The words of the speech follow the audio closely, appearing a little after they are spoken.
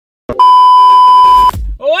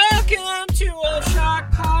Welcome to a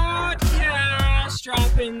Shock Podcast,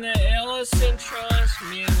 dropping the illest intros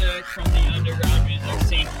music from the underground music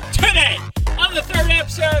scene. Today, on the third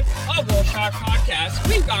episode of Will Shock Podcast,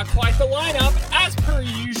 we've got quite the lineup, as per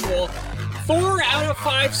usual. 4 out of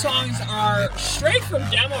 5 songs are straight from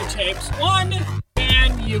demo tapes. One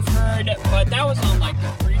band you've heard, but that was on like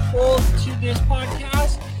the prequel to this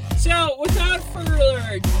podcast. So, without further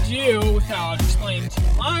ado, without explaining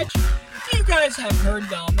too much, you guys have heard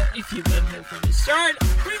them if you've been here from the start.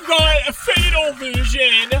 We've got a Fatal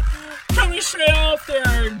Vision coming straight off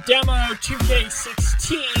their demo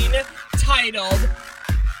 2K16 titled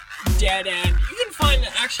Dead End. You can find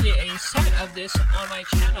actually a set of this on my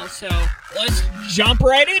channel, so let's jump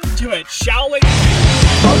right into it, shall we?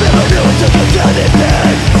 I'll never know until I'm done in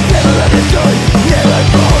bed. Never understood, never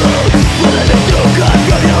followed. Will I just do cut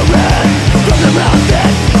from your red? From the mouth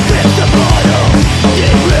that grips the bottle.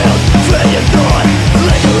 Derailed, train of thought.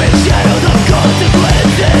 Lingering shadows of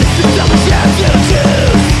consequences. The selfish hands you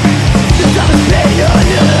choose. The selfish pain you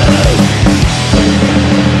lose.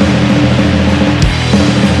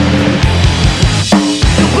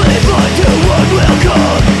 You believe one to one will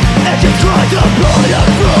come. And you try to burn up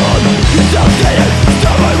from. You self-centered,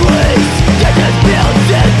 stubborn ways. That has built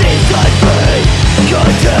and these unfree.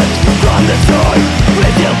 Content from the start.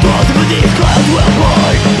 Reveal balls but these clouds will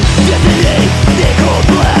burn. Destiny, they cold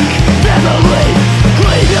black. Family,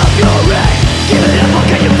 clean up your wreck. Give it up, what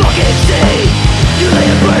can you fucking see? You lay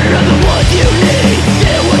a burden on the ones you need.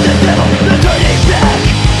 Deal with the devil, no turning back.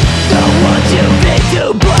 The ones you make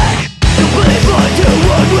too black. You believe one to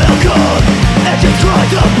one will come. And you try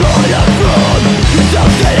to burn up from. You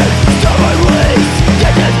self-centered, stubborn ways.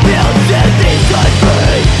 That has built and these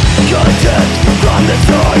unfree. Content from the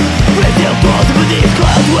start. Reveal balls but these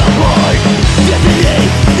clouds will burn. Destiny,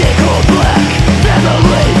 they cold black.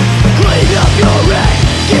 Family, clean up your wreck.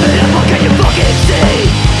 Give it up, what can you fucking see?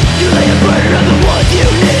 You lay a burden on the ones you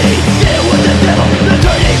need. Deal with the devil, no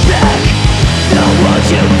turning back. The ones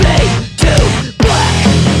you make too black.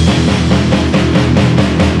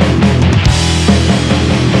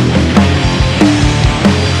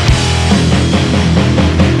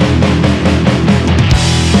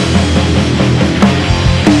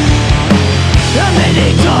 How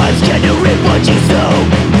many times can you reap what you sow?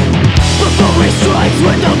 Before it strikes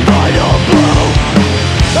with the final blow.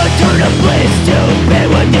 A turn of place to pay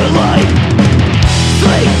with your life.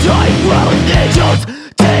 Sleep tight while angels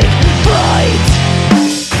take flight.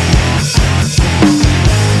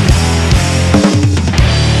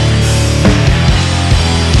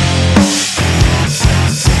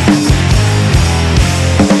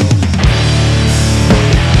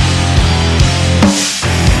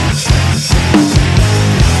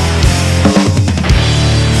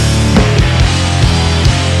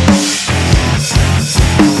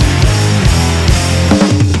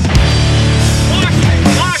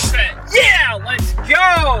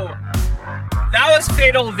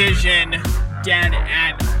 Fatal Vision, Dead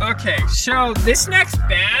End. Okay, so this next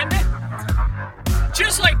band,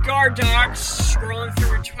 just like Guard Dogs, scrolling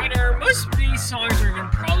through Twitter, most of these songs are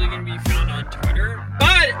probably going to be found on Twitter,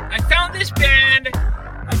 but I found this band,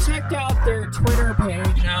 I checked out their Twitter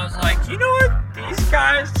page, and I was like, you know what, these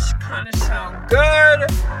guys kind of sound good,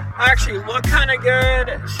 actually look kind of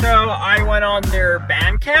good, so I went on their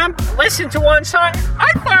Bandcamp, listened to one song,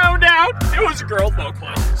 I found out it was a girl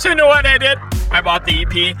vocalist. So you know what I did? I bought the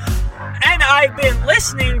EP, and I've been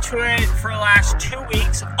listening to it for the last 2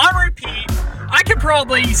 weeks on repeat. I could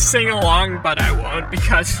probably sing along, but I won't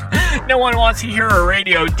because no one wants to hear a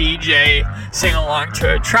radio DJ sing along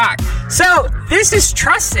to a track. So this is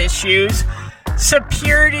Trust Issues,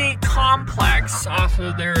 Security Complex off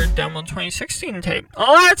of their demo 2016 tape.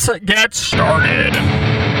 Let's get started.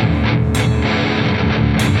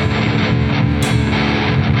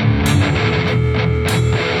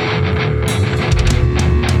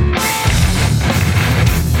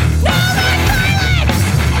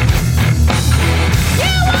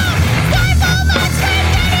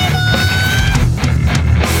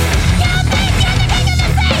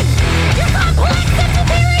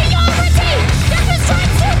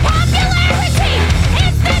 Popularity,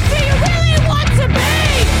 it's been to you really want to be.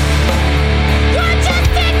 You're just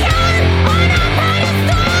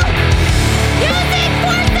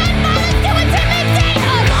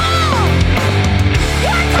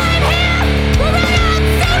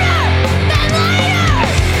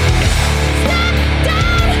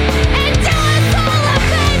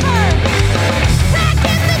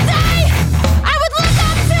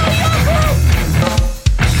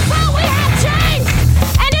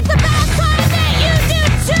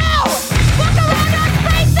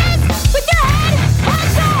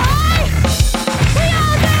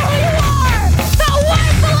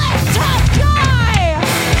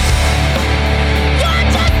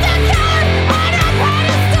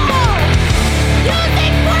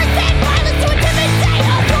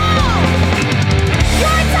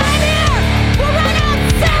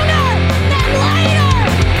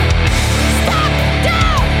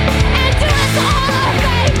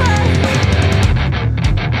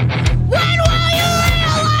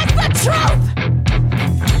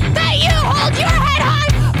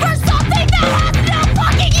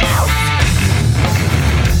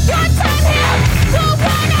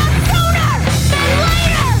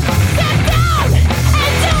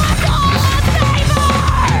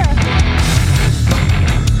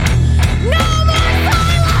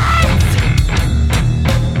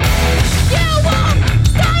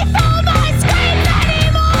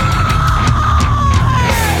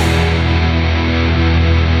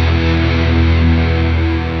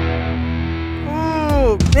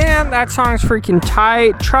That song's freaking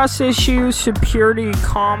tight. Trust Issues, Security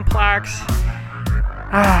Complex.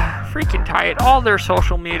 Freaking tight. All their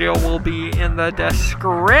social media will be in the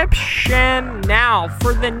description. Now,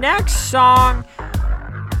 for the next song,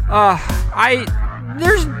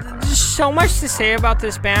 there's just so much to say about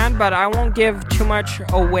this band, but I won't give too much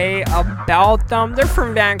away about them. They're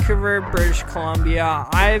from Vancouver, British Columbia.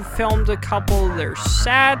 I've filmed a couple of their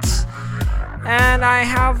sets, and I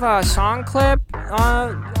have a song clip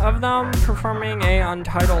of them performing a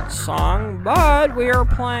untitled song, but we are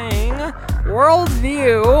playing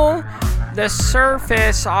Worldview, The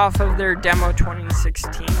Surface, off of their demo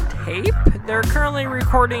 2016 tape. They're currently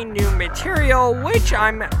recording new material, which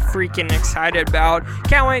I'm freaking excited about.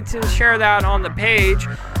 Can't wait to share that on the page.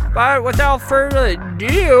 But without further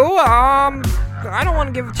ado, I don't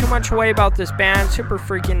want to give too much away about this band. Super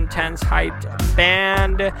freaking intense, hyped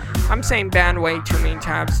band. I'm saying band way too many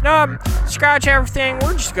times. No, scratch everything.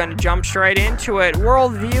 We're just going to jump straight into it.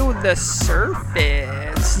 Worldview, The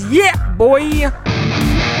Surface. Yeah, boy.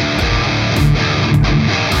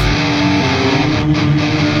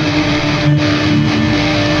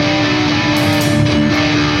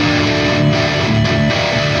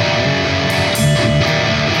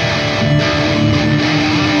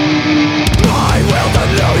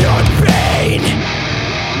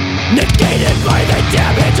 Negated by the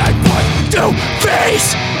damage I put to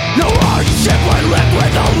face. No hardship when left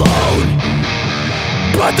with alone,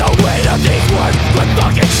 but the weight of these words would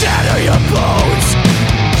fucking shatter your bones.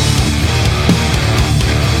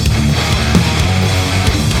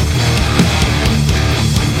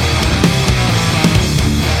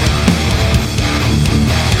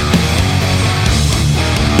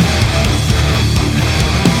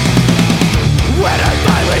 When I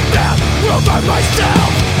finally found room for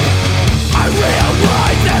myself, I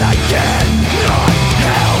realize that I cannot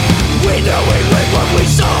help. We know we live what we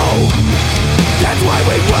sow. That's why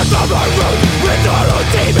we work on our roots with our own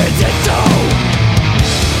demons in tow.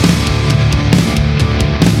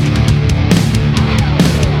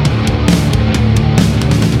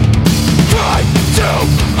 Try to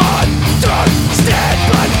understand,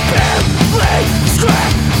 but barely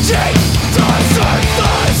scratching the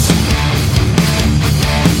surface.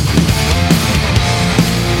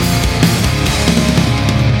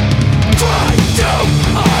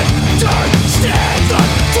 Understand the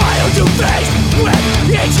trial you face with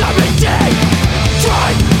each coming day. Try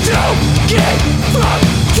to keep from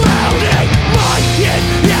drowning my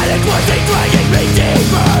inadequacy, dragging me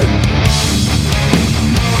deeper.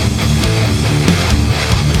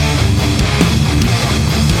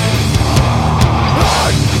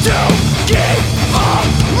 Hard to keep a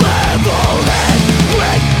level head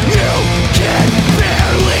when you can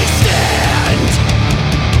barely stand.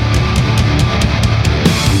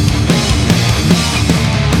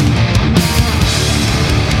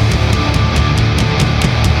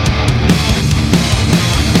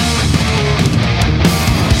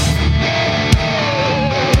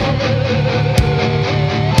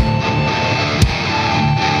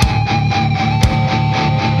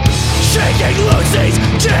 These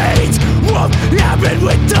chains won't happen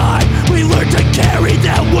with time. We learn to carry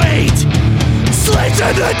that weight. Slaves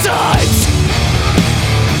to the times.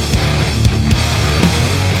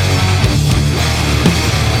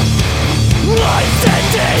 Life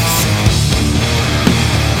sentence.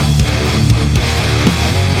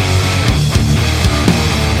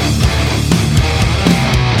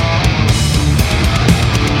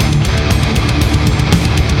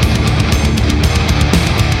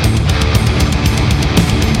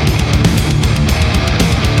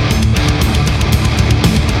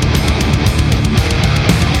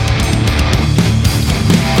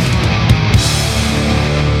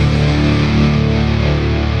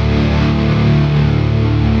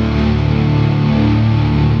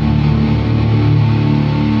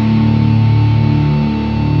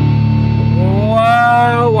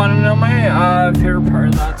 Favorite part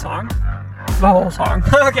of that song? The whole song.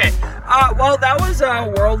 Okay. Well, that was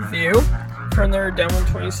Worldview from their demo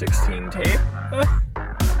 2016 tape.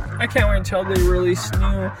 I can't wait until they release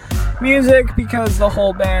new music because the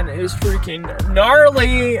whole band is freaking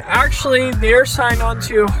gnarly. Actually, they're signed on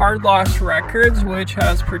to Hard Loss Records, which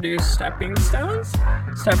has produced Stepping Stone,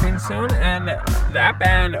 and that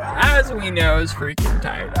band, as we know, is freaking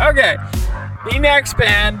tight. Okay. The next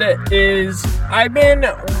band is, I've been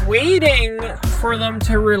waiting for them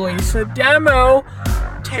to release a demo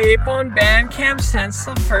tape on Bandcamp since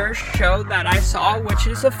the first show that I saw, which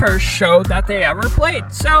is the first show that they ever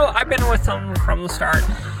played. So I've been with them from the start.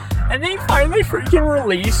 And they finally freaking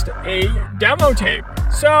released a demo tape.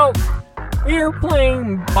 So We are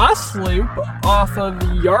playing Bus Loop off of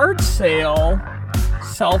the Yard Sale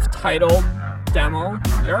self-titled demo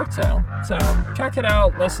Yard Sale. So check it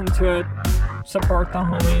out, listen to it, support the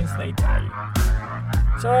homies, they tell you.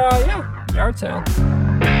 So yeah, Yard Sale.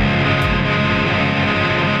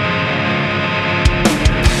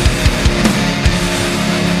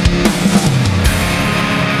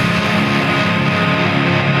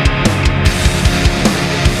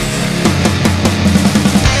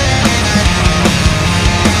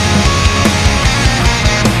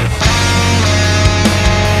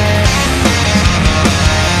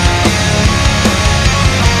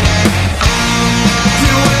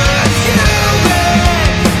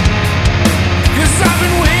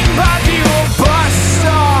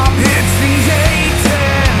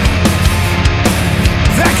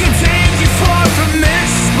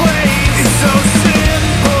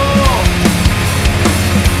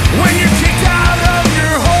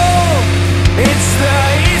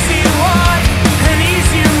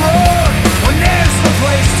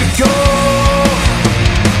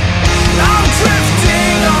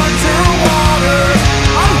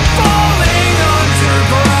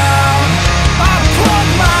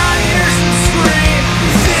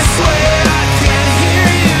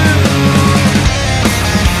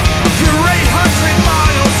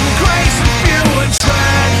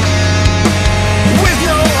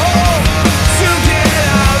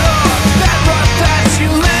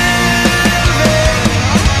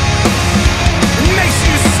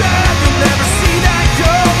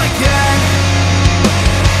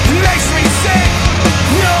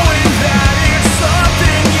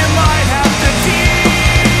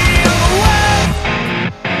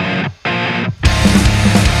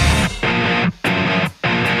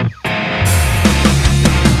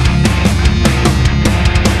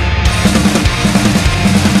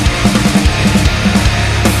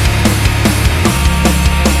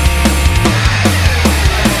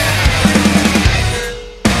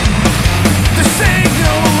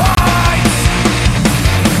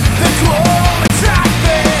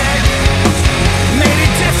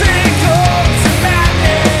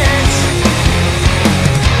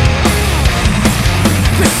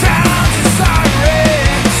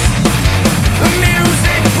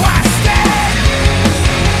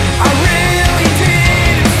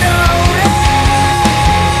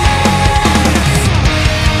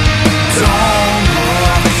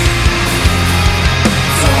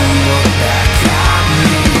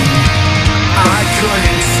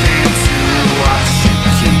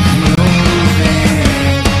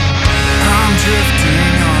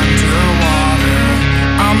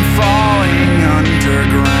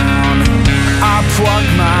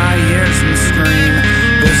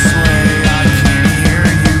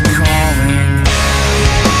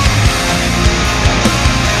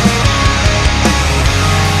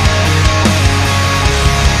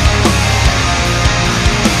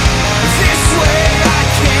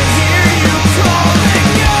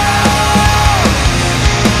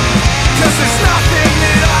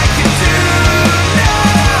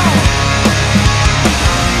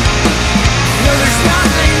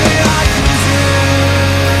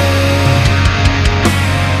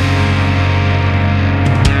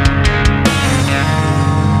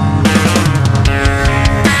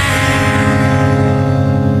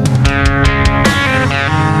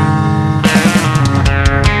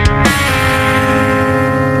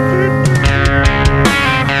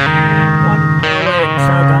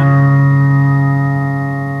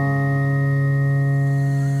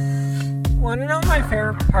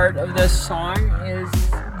 Part of this song is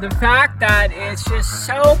the fact that it's just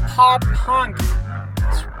so pop punk.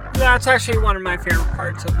 That's actually one of my favorite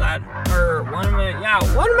parts of that, or one of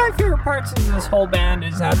my favorite parts of this whole band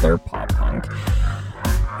is that they're pop punk.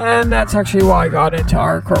 And that's actually why I got into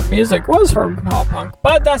hardcore music, was from pop punk.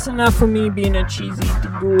 But that's enough for me being a cheesy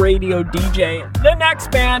radio DJ. The next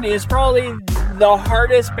band is probably the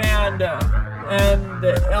hardest band and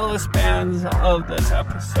the illest bands of this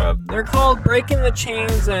episode. They're called Breaking the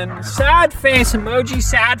Chains and Sad Face, emoji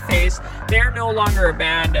sad face. They're no longer a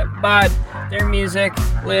band, but their music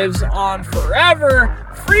lives on forever.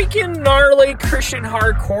 Freaking gnarly Christian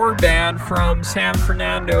hardcore band from San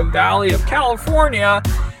Fernando Valley of California.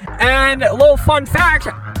 And a little fun fact,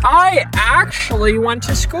 I actually went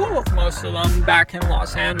to school with most of them back in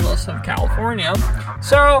Los Angeles of California.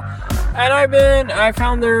 So, and I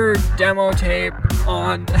found their demo tape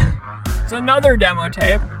on, it's another demo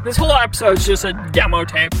tape. This whole episode's just a demo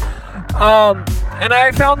tape. And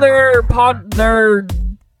I found their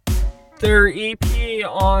EP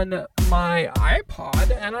on my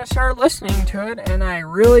iPod and I started listening to it, and I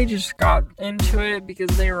really just got into it because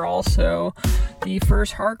they were also the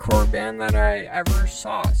first hardcore band that I ever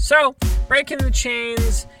saw. So, Breaking the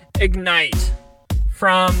Chains, Ignite,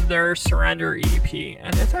 from their Surrender EP,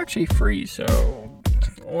 and it's actually free, so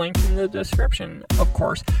link in the description, of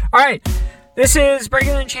course. Alright, this is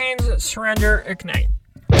Breaking the Chains, Surrender, Ignite.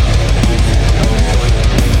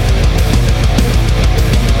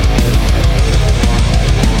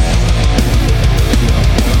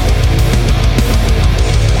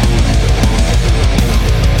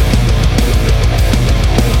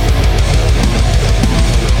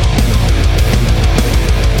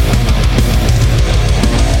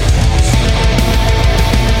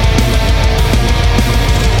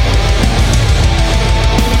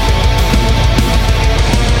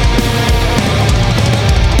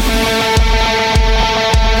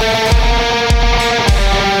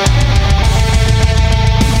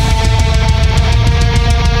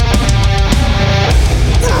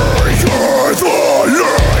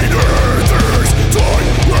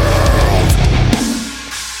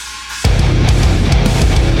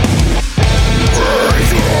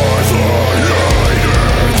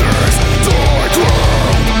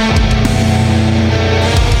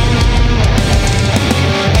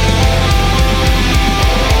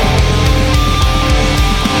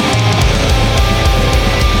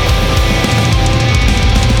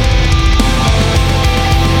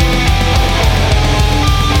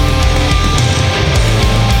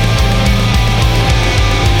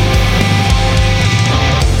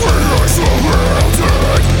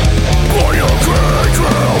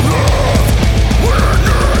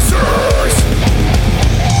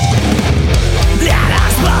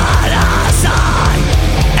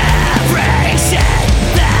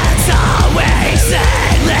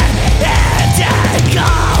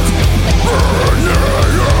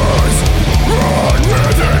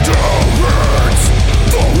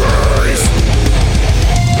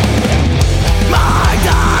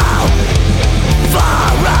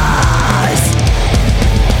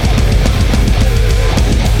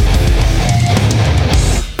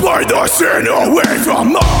 Sin away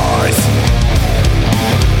from us.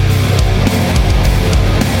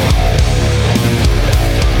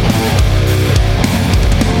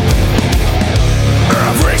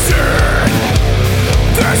 Every sin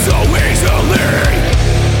that's so easily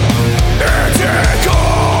it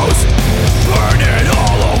echoes, burn it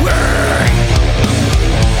all away.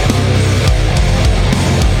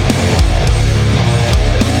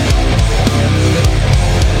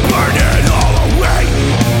 Burn it all away.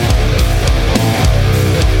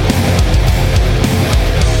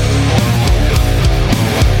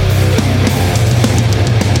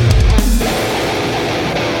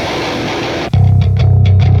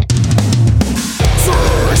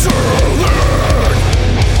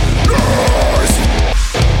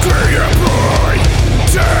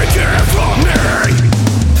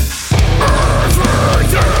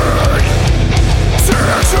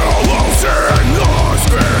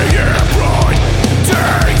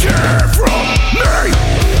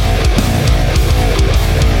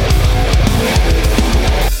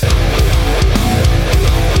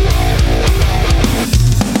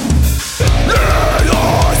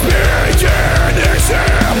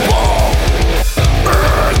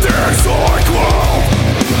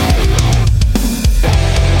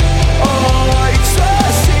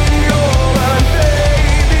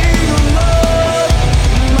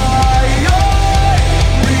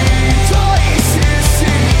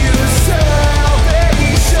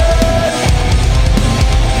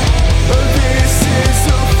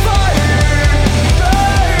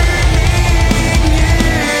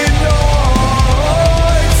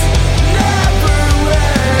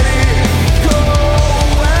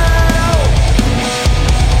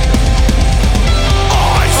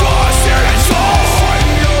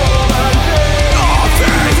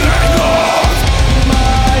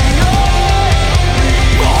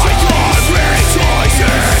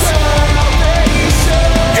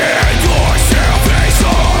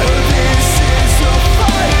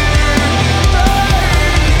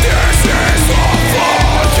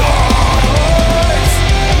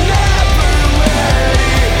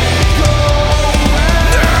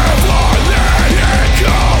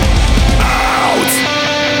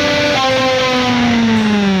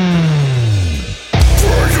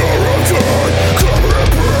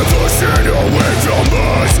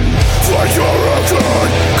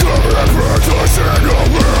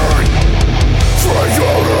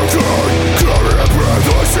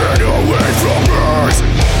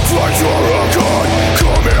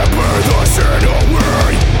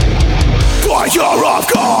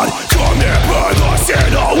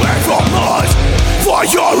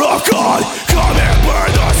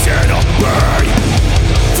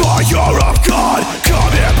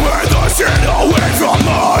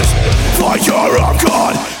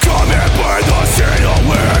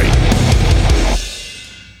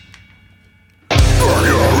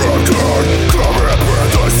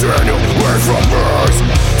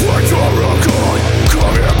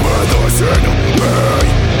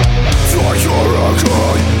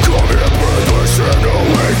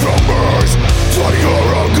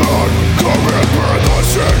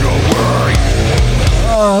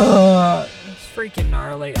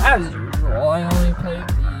 as usual, I only play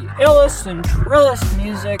the illest and trillest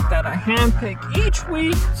music that I handpick each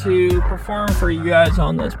week to perform for you guys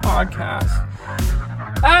on this podcast.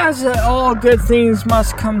 As all good things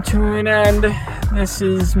must come to an end, this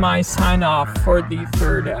is my sign off for the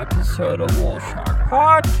third episode of Wolfshock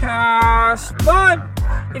Podcast. But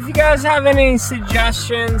if you guys have any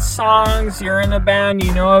suggestions, songs, you're in a band,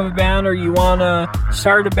 you know of a band, or you want to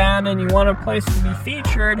start a band and you want a place to be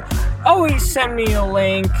featured, always send me a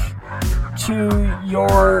link to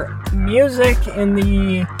your music. In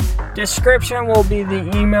the description will be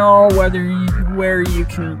the email where you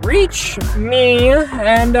can reach me.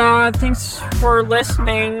 And thanks for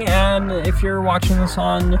listening. And if you're watching this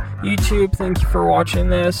on YouTube, thank you for watching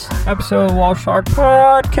this episode of Wolfshock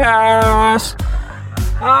Podcast.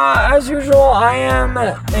 As usual, I am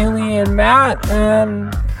Alien Matt,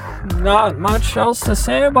 and not much else to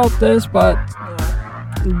say about this, but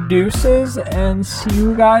deuces, and see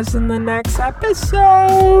you guys in the next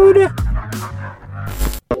episode.